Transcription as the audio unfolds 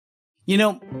You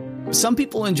know, some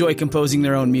people enjoy composing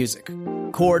their own music,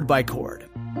 chord by chord,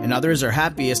 and others are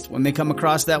happiest when they come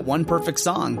across that one perfect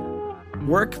song.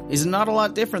 Work is not a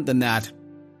lot different than that.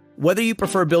 Whether you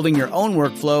prefer building your own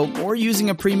workflow or using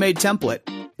a pre-made template,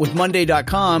 with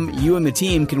Monday.com, you and the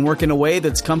team can work in a way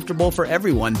that's comfortable for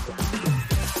everyone.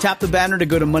 Tap the banner to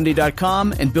go to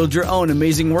Monday.com and build your own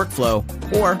amazing workflow,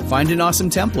 or find an awesome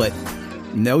template.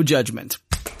 No judgment.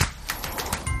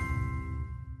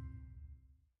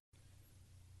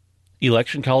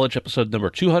 Election College episode number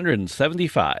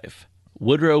 275,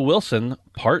 Woodrow Wilson,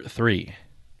 Part 3.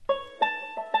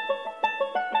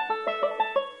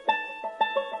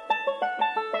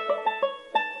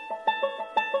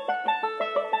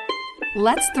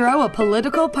 Let's throw a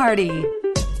political party.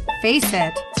 Face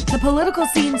it, the political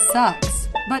scene sucks,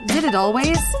 but did it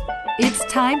always? It's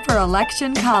time for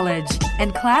Election College,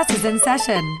 and class is in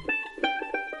session.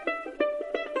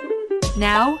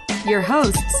 Now, your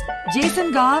hosts,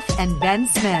 Jason Goff and Ben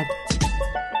Smith.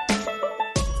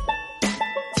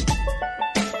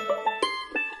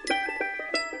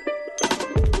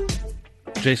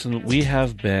 Jason, we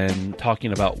have been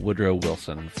talking about Woodrow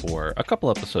Wilson for a couple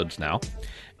episodes now,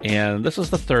 and this is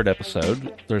the third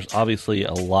episode. There's obviously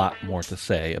a lot more to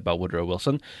say about Woodrow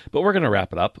Wilson, but we're going to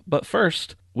wrap it up. But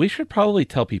first, we should probably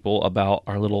tell people about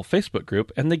our little Facebook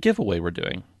group and the giveaway we're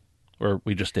doing, or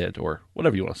we just did, or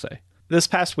whatever you want to say. This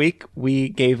past week, we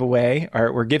gave away,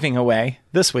 or we're giving away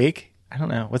this week, I don't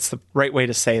know, what's the right way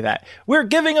to say that? We're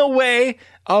giving away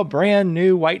a brand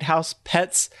new White House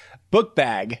Pets book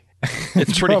bag.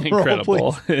 It's pretty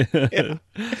incredible. Yeah.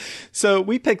 So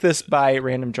we picked this by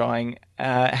random drawing.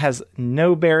 Has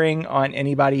no bearing on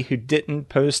anybody who didn't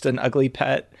post an ugly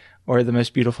pet or the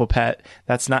most beautiful pet.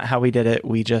 That's not how we did it.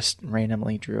 We just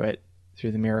randomly drew it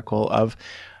through the miracle of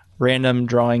random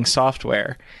drawing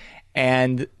software.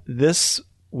 And this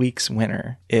week's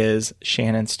winner is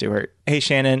Shannon Stewart. Hey,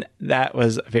 Shannon, that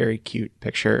was a very cute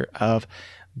picture of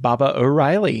Baba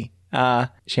O'Reilly.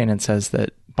 Shannon says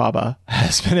that Baba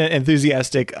has been an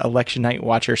enthusiastic election night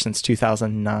watcher since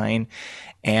 2009.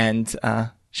 And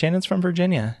Shannon's from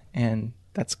Virginia, and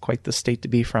that's quite the state to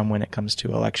be from when it comes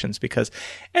to elections, because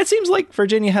it seems like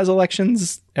Virginia has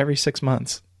elections every 6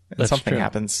 months. And something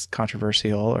happens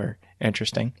controversial or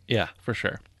interesting. Yeah, for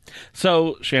sure.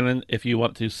 So, Shannon, if you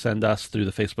want to send us through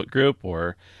the Facebook group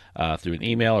or through an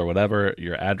email or whatever,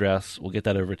 your address, we'll get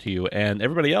that over to you. And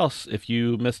everybody else, if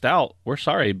you missed out, we're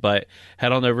sorry, but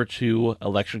head on over to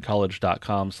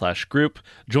electioncollege.com/group,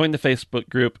 join the Facebook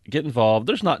group, get involved.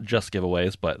 There's not just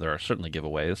giveaways, but there are certainly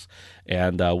giveaways.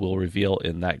 And we'll reveal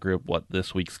in that group what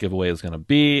this week's giveaway is going to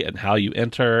be and how you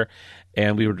enter.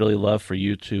 And we would really love for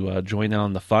you to join in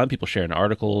on the fun. People sharing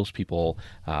articles, people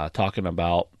talking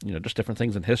about, just different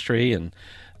things in history. And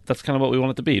that's kind of what we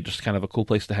want it to be. Just kind of a cool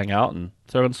place to hang out and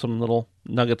throw in some little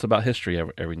nuggets about history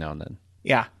every now and then.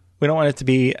 Yeah. We don't want it to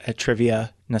be a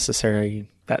trivia necessary,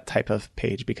 that type of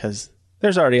page, because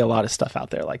there's already a lot of stuff out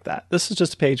there like that. This is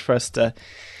just a page for us to,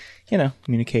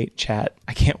 communicate, chat.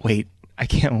 I can't wait. I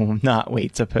can't not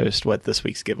wait to post what this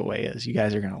week's giveaway is. You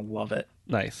guys are going to love it.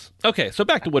 Nice. Okay, so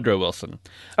back to Woodrow Wilson.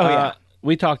 Oh, yeah.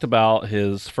 We talked about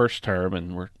his first term,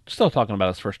 and we're still talking about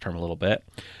his first term a little bit.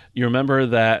 You remember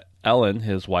that Ellen,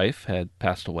 his wife, had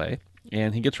passed away,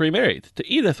 and he gets remarried to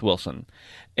Edith Wilson.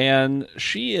 And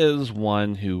she is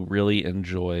one who really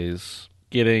enjoys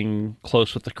getting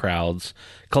close with the crowds,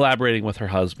 collaborating with her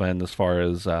husband as far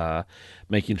as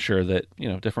making sure that,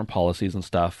 different policies and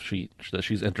stuff that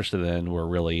she's interested in were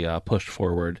really pushed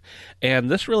forward.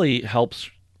 And this really helps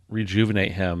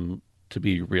rejuvenate him to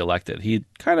be reelected. He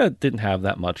kind of didn't have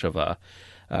that much of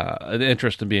an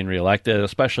interest in being reelected,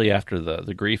 especially after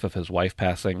the grief of his wife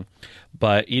passing.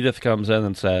 But Edith comes in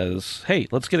and says, hey,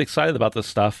 let's get excited about this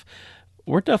stuff.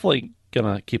 We're definitely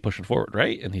going to keep pushing forward,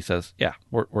 right? And he says, yeah,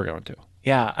 we're going to.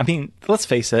 Yeah, I mean, let's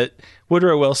face it,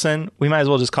 Woodrow Wilson, we might as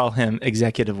well just call him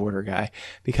executive order guy,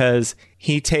 because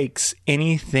he takes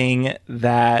anything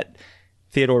that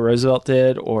Theodore Roosevelt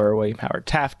did or William Howard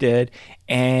Taft did,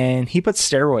 and he puts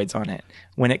steroids on it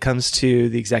when it comes to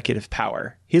the executive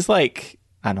power. He's like,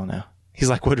 I don't know. He's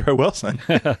like Woodrow Wilson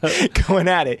going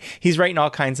at it. He's writing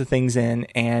all kinds of things in,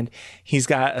 and he's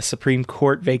got a Supreme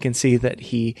Court vacancy that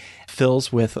he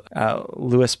fills with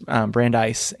Louis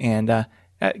Brandeis. And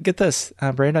get this,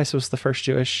 Brandeis was the first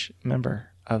Jewish member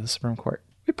of the Supreme Court.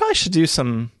 We probably should do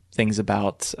some things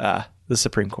about the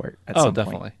Supreme Court at some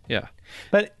definitely. point. Yeah.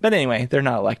 But anyway, they're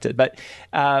not elected. But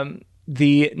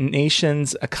the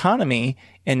nation's economy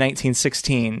in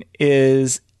 1916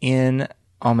 is in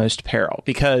almost peril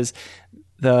because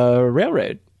the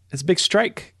railroad, there's a big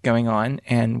strike going on.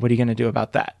 And what are you going to do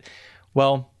about that?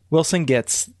 Well, Wilson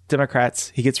gets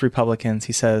Democrats, he gets Republicans.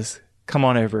 He says, come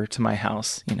on over to my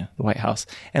house, the White House,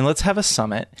 and let's have a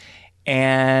summit.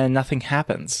 And nothing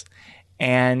happens.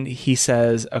 And he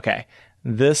says, okay,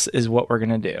 this is what we're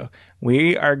going to do.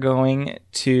 We are going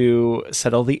to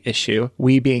settle the issue.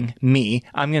 We being me,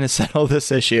 I'm going to settle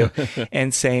this issue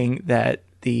and saying that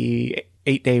the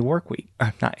 8-day work week,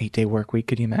 not 8-day work week,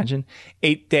 could you imagine?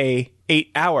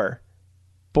 8-hour.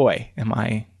 Boy, am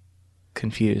I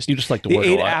confused. You just like to the work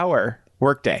a lot. 8-hour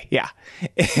workday, yeah,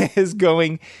 is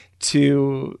going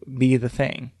to be the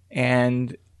thing.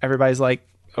 And everybody's like,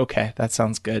 okay, that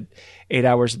sounds good. 8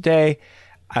 hours a day.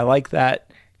 I like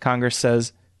that. Congress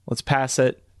says, let's pass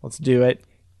it. Let's do it.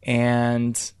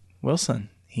 And Wilson,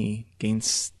 he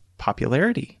gains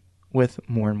popularity with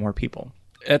more and more people.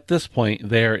 At this point,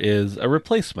 there is a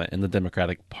replacement in the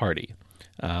Democratic Party.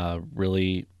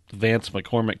 Really, Vance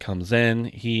McCormick comes in.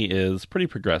 He is pretty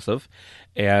progressive,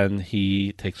 and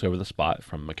he takes over the spot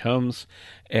from McCombs,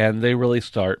 and they really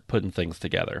start putting things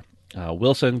together.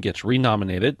 Wilson gets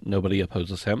renominated. Nobody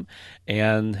opposes him.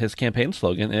 And his campaign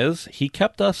slogan is, he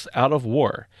kept us out of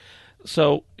war.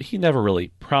 So he never really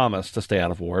promised to stay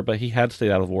out of war, but he had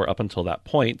stayed out of war up until that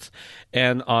point.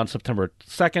 And on September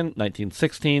 2nd,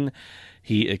 1916,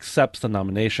 he accepts the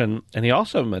nomination. And he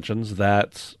also mentions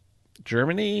that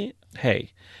Germany,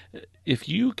 hey, if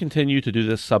you continue to do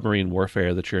this submarine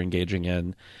warfare that you're engaging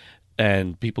in,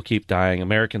 and people keep dying,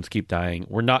 Americans keep dying,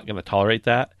 we're not going to tolerate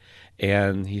that.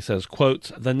 And he says, quote,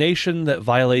 the nation that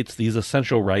violates these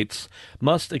essential rights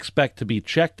must expect to be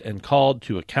checked and called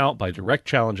to account by direct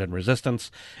challenge and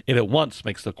resistance. It at once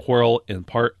makes the quarrel in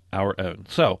part our own.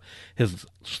 So his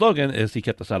slogan is he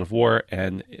kept us out of war.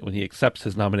 And when he accepts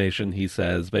his nomination, he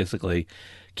says, basically,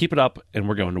 keep it up and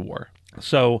we're going to war.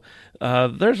 So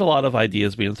there's a lot of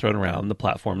ideas being thrown around. The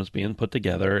platform is being put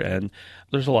together, and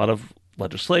there's a lot of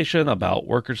legislation about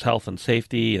workers' health and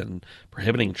safety and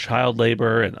prohibiting child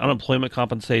labor and unemployment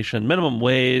compensation, minimum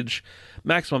wage,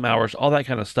 maximum hours, all that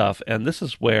kind of stuff. And this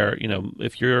is where,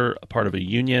 if you're a part of a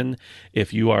union,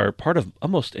 if you are part of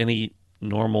almost any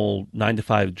normal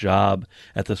 9-to-5 job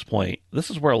at this point,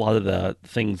 this is where a lot of the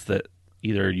things that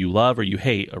either you love or you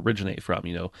hate originate from,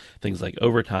 things like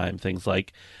overtime, things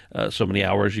like so many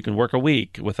hours you can work a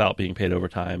week without being paid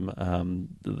overtime,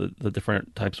 the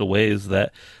different types of ways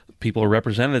that people are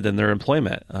represented in their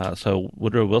employment. So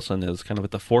Woodrow Wilson is kind of at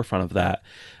the forefront of that,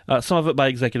 some of it by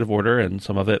executive order and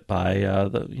some of it by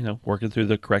working through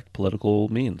the correct political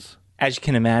means. As you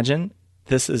can imagine,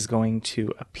 this is going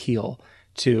to appeal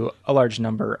to a large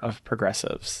number of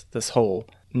progressives, this whole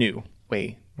new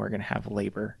way we're going to have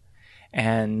labor.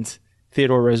 And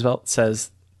Theodore Roosevelt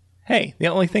says, hey, the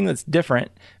only thing that's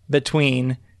different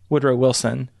between Woodrow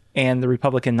Wilson and the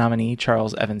Republican nominee,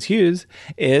 Charles Evans Hughes,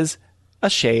 is a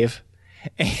shave.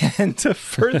 And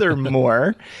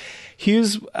furthermore,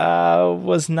 Hughes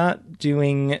was not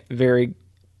doing very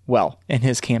well in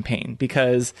his campaign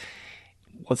because,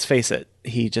 let's face it,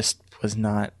 he just was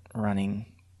not running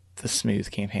the smooth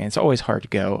campaign. It's always hard to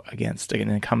go against an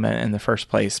incumbent in the first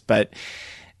place, but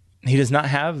he does not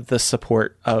have the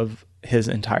support of his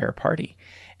entire party.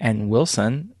 And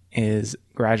Wilson is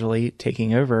gradually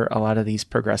taking over a lot of these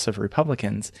progressive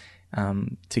Republicans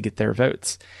to get their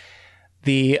votes.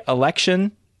 The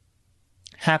election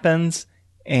happens,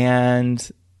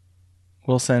 and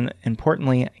Wilson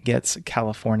importantly gets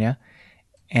California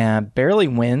and barely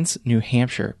wins New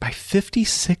Hampshire by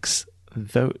 56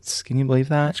 votes. Can you believe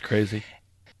that? That's crazy.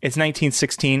 It's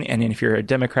 1916, and if you're a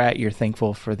Democrat, you're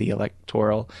thankful for the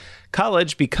Electoral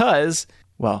College because,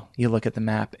 well, you look at the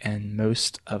map and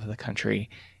most of the country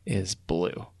is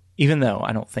blue, even though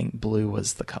I don't think blue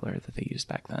was the color that they used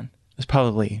back then. It was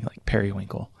probably like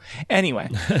periwinkle. Anyway,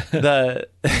 the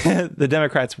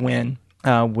Democrats win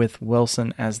with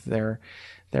Wilson as their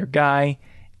guy,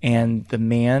 and the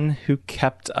man who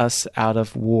kept us out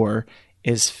of war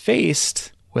is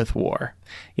faced with war.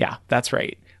 Yeah, that's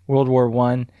right. World War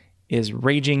I is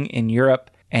raging in Europe,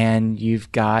 and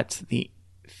you've got the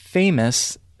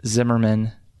famous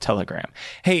Zimmerman telegram.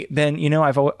 Hey, Ben,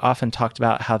 I've often talked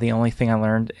about how the only thing I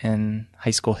learned in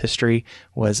high school history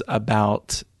was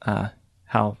about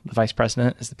how the vice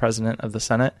president is the president of the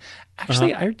Senate.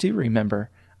 Actually, I do remember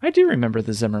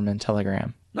the Zimmerman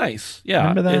telegram. Nice. Yeah.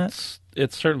 Remember that?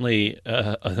 It's certainly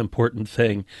an important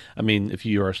thing. I mean, if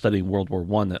you are studying World War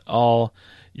I at all,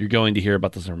 you're going to hear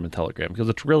about the Zimmerman telegram because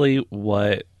it's really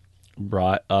what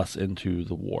brought us into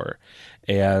the war.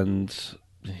 And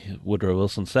Woodrow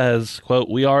Wilson says, quote,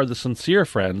 we are the sincere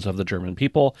friends of the German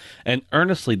people and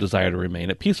earnestly desire to remain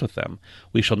at peace with them.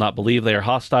 We shall not believe they are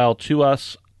hostile to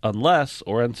us unless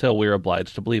or until we are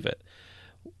obliged to believe it.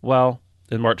 Well,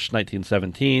 in March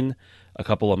 1917, a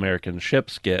couple American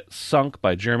ships get sunk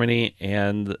by Germany,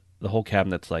 and the whole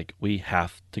cabinet's like, we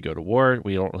have to go to war.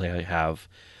 We don't really have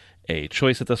a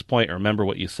choice at this point. Remember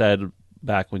what you said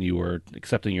back when you were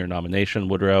accepting your nomination,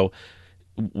 Woodrow.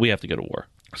 We have to go to war.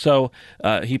 So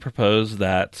he proposed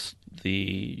that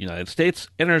the United States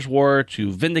enters war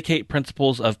to vindicate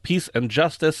principles of peace and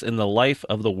justice in the life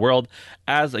of the world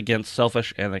as against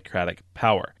selfish anarchic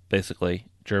power. Basically,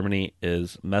 Germany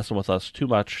is messing with us too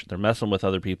much. They're messing with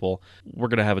other people. We're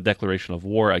going to have a declaration of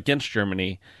war against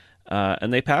Germany.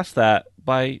 And they passed that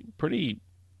by pretty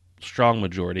strong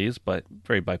majorities, but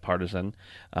very bipartisan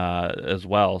as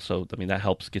well. So, I mean, that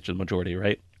helps get you the majority,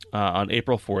 right? On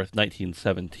April 4th,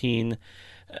 1917.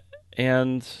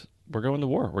 And we're going to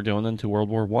war. We're going into World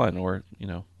War I, or, you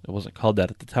know, it wasn't called that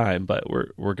at the time, but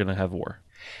we're going to have war.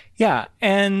 Yeah,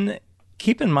 and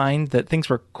keep in mind that things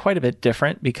were quite a bit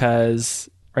different because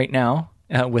right now,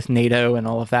 with NATO and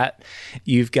all of that,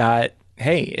 you've got,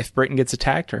 hey, if Britain gets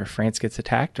attacked or if France gets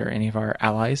attacked or any of our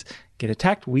allies get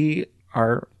attacked, we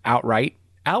are outright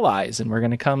allies and we're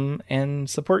going to come and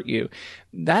support you.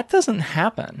 That doesn't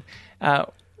happen.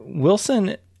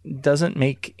 Wilson doesn't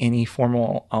make any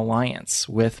formal alliance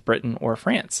with Britain or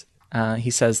France.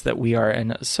 He says that we are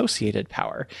an associated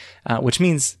power, which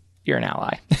means you're an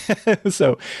ally.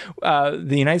 So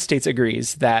the United States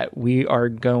agrees that we are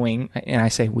going, and I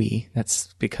say we,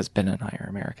 that's because Ben and I are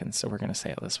Americans, so we're going to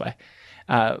say it this way.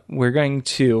 We're going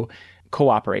to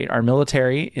cooperate. Our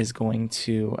military is going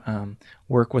to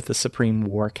work with the Supreme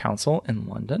War Council in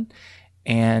London,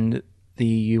 and the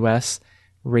U.S.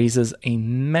 raises a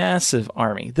massive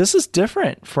army. This is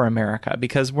different for America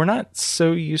because we're not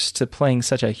so used to playing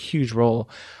such a huge role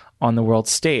on the world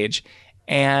stage.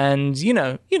 And, you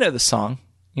know the song,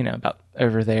 about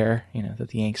over there, that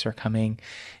the Yanks are coming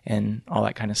and all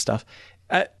that kind of stuff.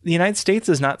 The United States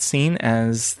is not seen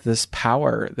as this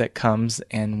power that comes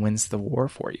and wins the war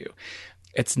for you.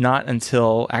 It's not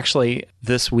until actually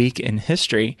this week in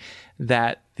history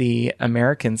that the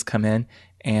Americans come in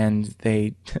and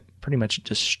they pretty much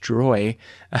destroy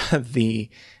the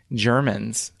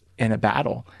Germans in a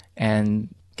battle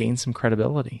and gain some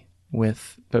credibility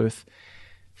with both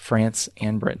France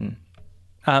and Britain.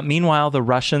 Meanwhile, the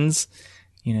Russians,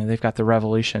 they've got the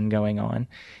revolution going on,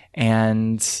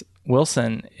 and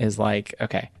Wilson is like,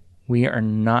 okay, we are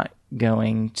not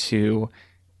going to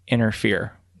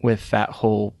interfere with that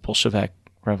whole Bolshevik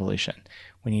revolution.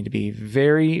 We need to be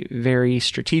very, very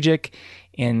strategic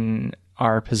in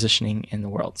our positioning in the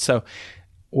world. So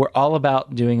we're all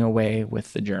about doing away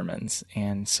with the Germans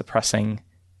and suppressing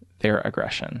their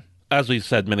aggression. As we've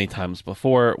said many times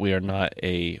before, we are not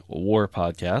a war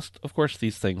podcast. Of course,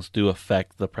 these things do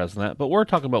affect the president, but we're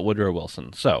talking about Woodrow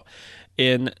Wilson. So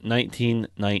in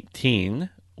 1919,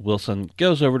 Wilson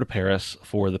goes over to Paris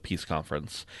for the peace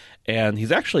conference. And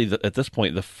he's actually, at this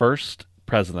point, the first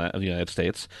president of the United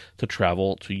States to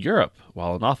travel to Europe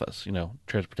while in office.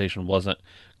 Transportation wasn't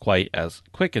quite as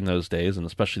quick in those days, and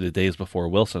especially the days before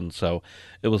Wilson. So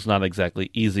it was not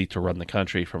exactly easy to run the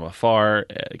country from afar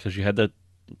because you had to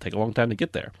take a long time to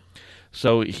get there.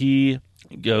 So he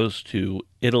goes to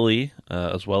Italy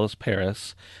as well as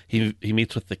Paris. He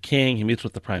meets with the king. He meets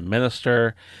with the prime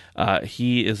minister.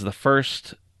 He is the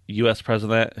first U.S.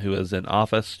 president who is in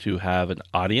office to have an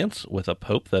audience with a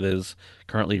pope that is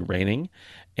currently reigning.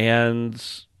 And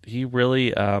he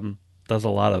really does a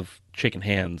lot of shaking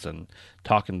hands and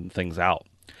talking things out.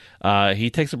 He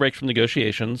takes a break from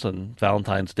negotiations on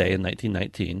Valentine's Day in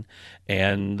 1919,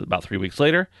 and about 3 weeks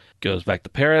later, goes back to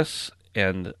Paris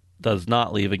and does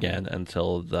not leave again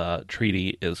until the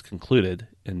treaty is concluded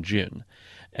in June.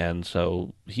 And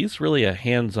so he's really a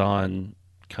hands-on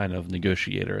kind of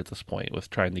negotiator at this point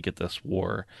with trying to get this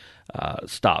war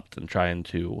stopped and trying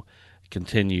to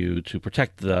continue to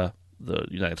protect the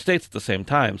United States at the same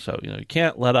time. So, you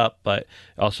can't let up, but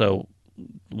also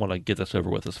want to get this over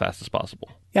with as fast as possible.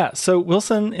 Yeah, so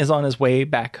Wilson is on his way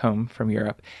back home from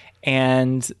Europe,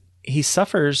 and he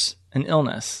suffers an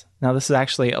illness. Now, this is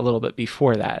actually a little bit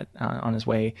before that, on his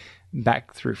way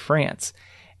back through France.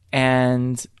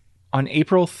 And on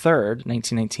April 3rd,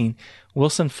 1919,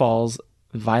 Wilson falls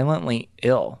violently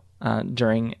ill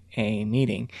during a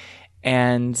meeting.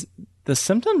 And the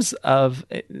symptoms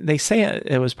they say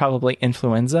it was probably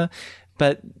influenza,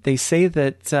 but they say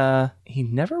that he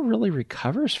never really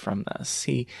recovers from this.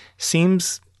 He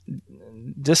seems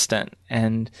distant,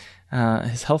 and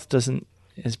his health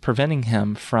is preventing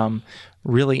him from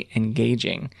really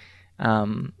engaging.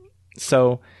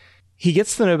 So he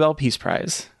gets the Nobel Peace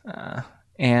Prize,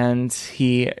 and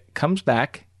he comes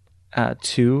back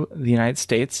to the United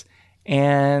States,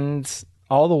 and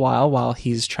all the while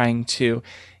he's trying to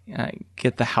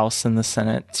get the House and the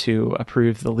Senate to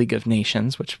approve the League of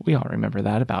Nations, which we all remember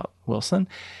that about Wilson,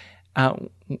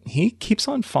 he keeps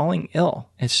on falling ill.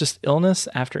 It's just illness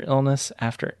after illness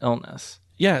after illness.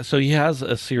 Yeah, so he has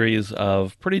a series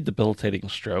of pretty debilitating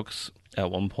strokes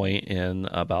at one point in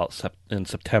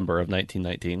September of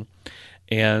 1919.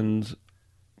 And,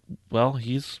 well,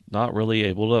 he's not really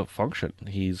able to function.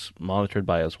 He's monitored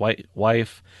by his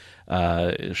wife.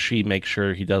 She makes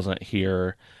sure he doesn't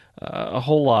hear a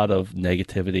whole lot of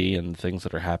negativity and things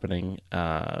that are happening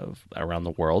around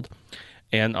the world.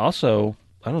 And also,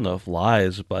 I don't know if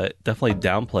lies, but definitely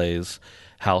downplays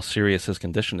how serious his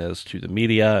condition is to the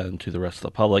media and to the rest of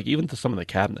the public, even to some of the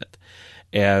cabinet.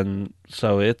 And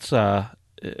so it's a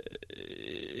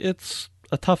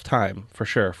tough time for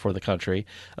sure for the country,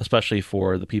 especially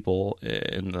for the people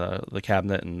in the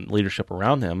cabinet and leadership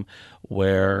around him,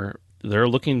 where they're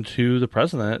looking to the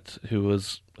president, who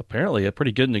is apparently a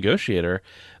pretty good negotiator,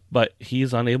 but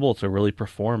he's unable to really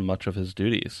perform much of his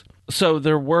duties. So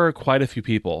there were quite a few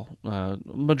people,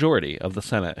 majority of the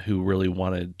Senate, who really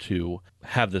wanted to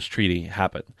have this treaty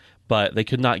happen, but they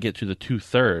could not get to the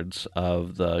 2/3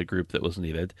 of the group that was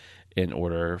needed in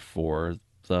order for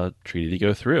the treaty to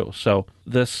go through. So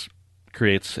this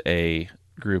creates a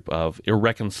group of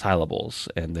irreconcilables,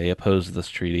 and they oppose this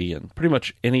treaty in pretty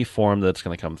much any form that's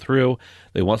going to come through.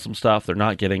 They want some stuff, they're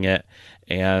not getting it,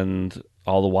 and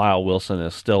all the while Wilson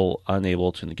is still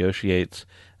unable to negotiate,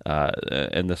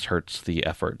 and this hurts the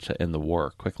effort to end the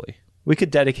war quickly. We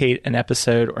could dedicate an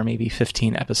episode or maybe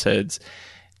 15 episodes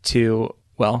to,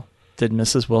 well, did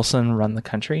Mrs. Wilson run the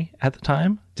country at the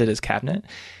time? Did his cabinet?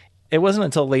 It wasn't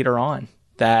until later on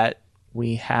that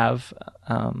we have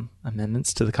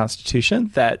amendments to the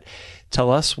Constitution that tell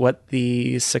us what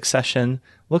the succession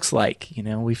looks like. You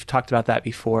know, we've talked about that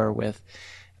before with,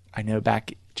 I know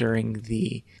back during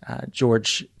the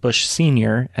George Bush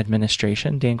Sr.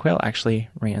 administration, Dan Quayle actually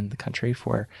ran the country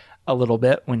for a little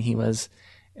bit when he was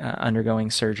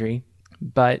undergoing surgery.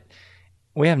 But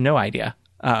we have no idea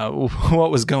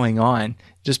what was going on,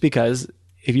 just because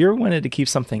if you wanted to keep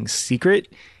something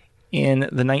secret in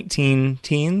the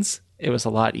 19-teens, it was a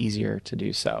lot easier to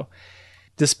do so.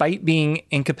 Despite being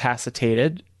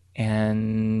incapacitated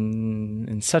and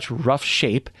in such rough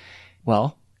shape,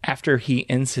 well, after he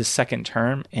ends his second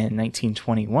term in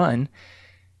 1921,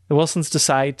 the Wilsons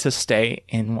decide to stay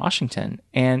in Washington.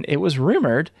 And it was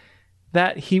rumored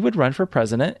that he would run for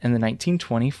president in the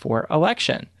 1924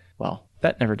 election. Well,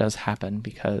 that never does happen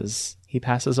because he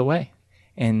passes away.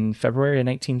 In February of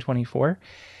 1924,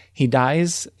 he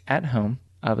dies at home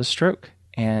of a stroke.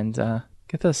 And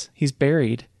get this, he's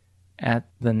buried at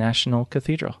the National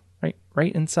Cathedral,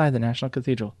 right inside the National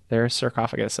Cathedral. There,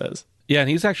 sarcophagus is. Yeah, and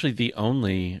he's actually the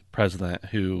only president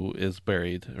who is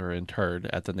buried or interred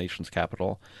at the nation's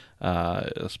capital,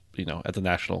 at the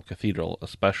National Cathedral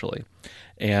especially.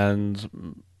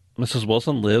 And Mrs.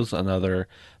 Wilson lives another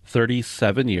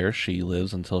 37 years. She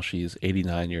lives until she's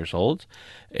 89 years old,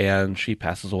 and she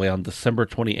passes away on December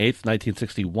 28th,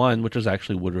 1961, which is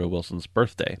actually Woodrow Wilson's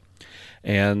birthday.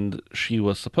 And she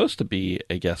was supposed to be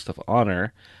a guest of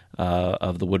honor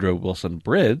of the Woodrow Wilson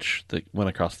Bridge that went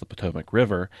across the Potomac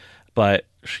River, but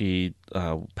she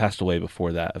passed away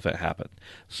before that event happened.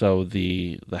 So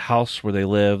the house where they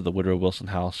live, the Woodrow Wilson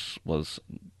House, was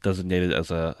designated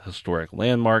as a historic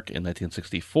landmark in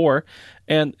 1964,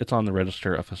 and it's on the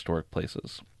Register of Historic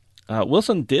Places.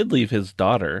 Wilson did leave his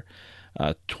daughter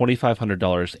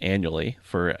 $2,500 annually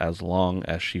for as long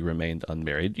as she remained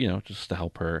unmarried, just to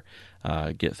help her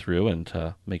get through and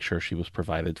to make sure she was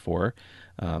provided for.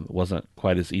 It wasn't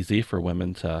quite as easy for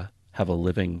women to have a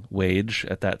living wage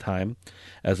at that time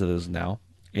as it is now.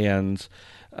 And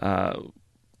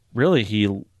really,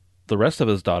 the rest of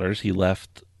his daughters, he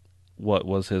left what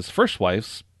was his first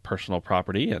wife's personal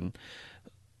property, and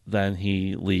then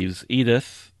he leaves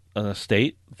Edith an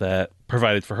estate that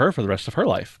provided for her for the rest of her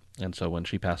life. And so when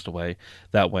she passed away,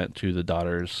 that went to the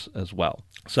daughters as well.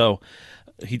 So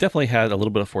he definitely had a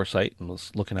little bit of foresight and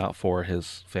was looking out for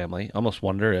his family. I almost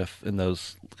wonder if in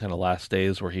those kind of last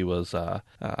days where he was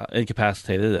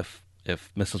incapacitated,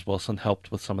 if Mrs. Wilson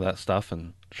helped with some of that stuff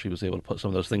and she was able to put some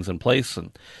of those things in place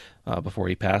and before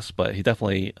he passed. But he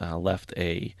definitely left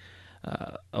a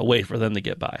way for them to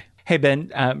get by. Hey,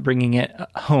 Ben, bringing it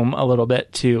home a little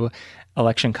bit to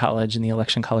Election College and the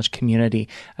Election College community.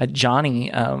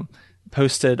 Johnny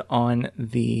posted on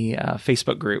the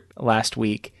Facebook group last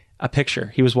week a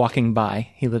picture. He was walking by.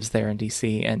 He lives there in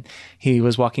D.C., and he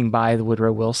was walking by the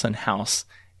Woodrow Wilson house,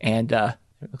 and it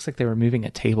looks like they were moving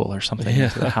a table or something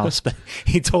into the house, but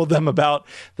he told them about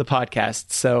the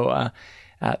podcast. So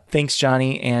Thanks,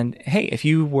 Johnny. And hey, if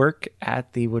you work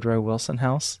at the Woodrow Wilson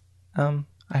House,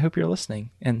 I hope you're listening.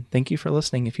 And thank you for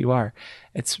listening if you are.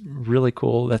 It's really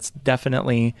cool. That's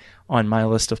definitely on my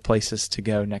list of places to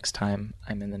go next time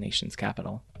I'm in the nation's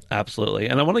capital. Absolutely.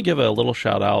 And I want to give a little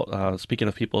shout out, speaking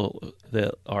of people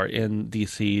that are in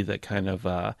D.C. that kind of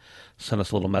sent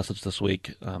us a little message this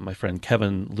week. My friend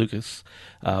Kevin Lucas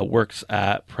works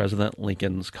at President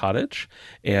Lincoln's Cottage,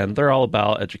 and they're all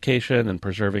about education and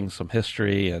preserving some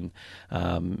history and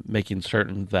making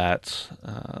certain that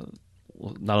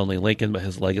not only Lincoln but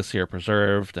his legacy are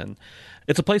preserved. And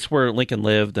it's a place where Lincoln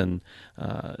lived and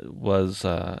was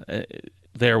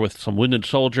there with some wounded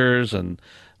soldiers and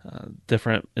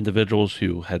different individuals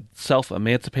who had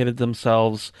self-emancipated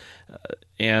themselves.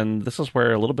 And this is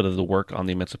where a little bit of the work on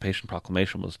the Emancipation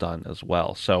Proclamation was done as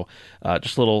well. So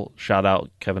just a little shout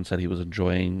out. Kevin said he was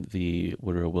enjoying the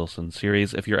Woodrow Wilson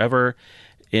series. If you're ever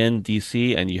in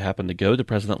D.C. and you happen to go to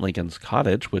President Lincoln's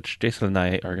Cottage, which Jason and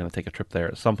I are going to take a trip there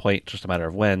at some point, just a matter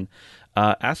of when,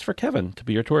 ask for Kevin to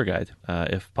be your tour guide.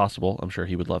 If possible, I'm sure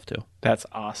he would love to. That's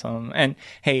awesome. And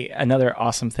hey, another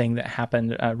awesome thing that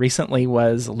happened recently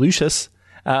was Lucius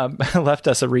left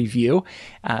us a review,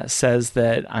 says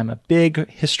that I'm a big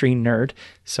history nerd,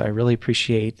 so I really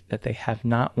appreciate that they have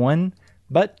not one,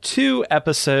 but 2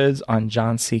 episodes on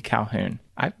John C. Calhoun.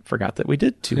 I forgot that we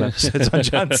did 2 episodes on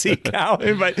John C.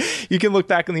 Calhoun, but you can look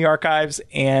back in the archives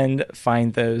and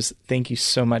find those. Thank you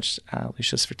so much,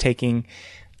 Lucius, for taking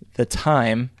the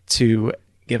time to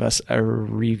give us a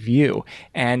review.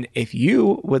 And if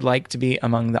you would like to be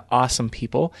among the awesome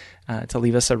people to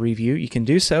leave us a review, you can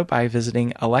do so by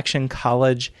visiting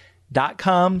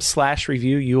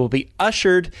electioncollege.com/review. You will be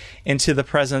ushered into the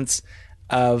presence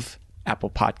of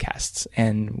Apple Podcasts.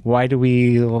 And why do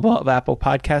we love Apple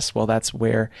Podcasts? Well, that's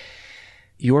where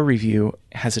your review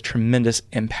has a tremendous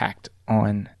impact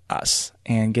on us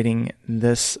and getting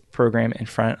this program in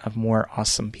front of more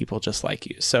awesome people just like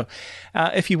you. So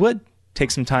if you would take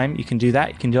some time, you can do that.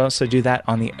 You can also do that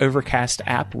on the Overcast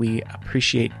app. We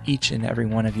appreciate each and every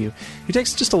one of you who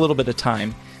takes just a little bit of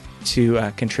time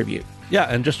to contribute. Yeah,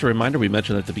 and just a reminder, we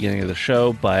mentioned at the beginning of the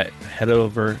show, but head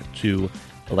over to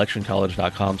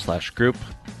electioncollege.com/group,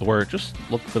 or just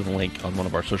look for the link on one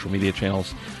of our social media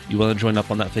channels. You want to join up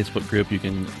on that Facebook group, you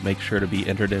can make sure to be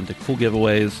entered into cool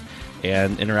giveaways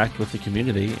and interact with the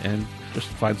community and just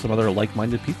find some other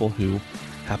like-minded people who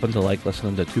happen to like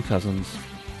listening to 2 cousins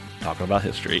talking about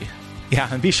history. Yeah,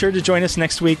 and be sure to join us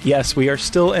next week. Yes, we are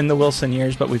still in the Wilson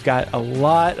years, but we've got a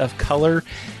lot of color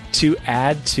to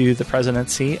add to the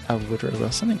presidency of Woodrow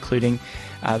Wilson, including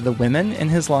the women in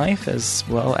his life as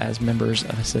well as members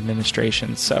of his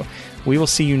administration. So we will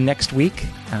see you next week.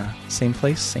 Same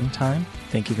place, same time.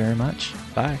 Thank you very much.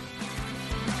 Bye.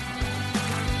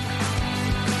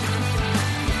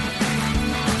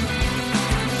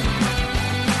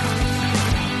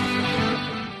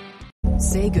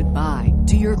 Say goodbye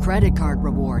to your credit card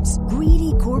rewards.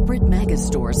 Greedy corporate mega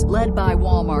stores, led by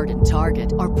Walmart and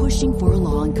Target, are pushing for a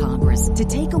law in Congress to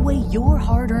take away your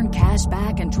hard-earned cash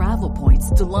back and travel points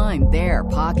to line their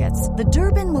pockets. The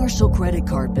Durbin-Marshall credit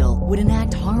card bill would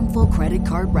enact harmful credit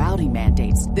card routing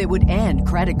mandates that would end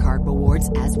credit card rewards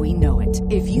as we know it.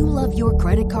 If you love your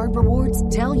credit card rewards,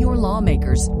 tell your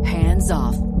lawmakers, hands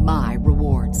off my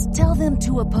rewards. Tell them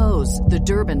to oppose the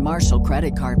Durbin-Marshall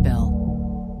credit card bill.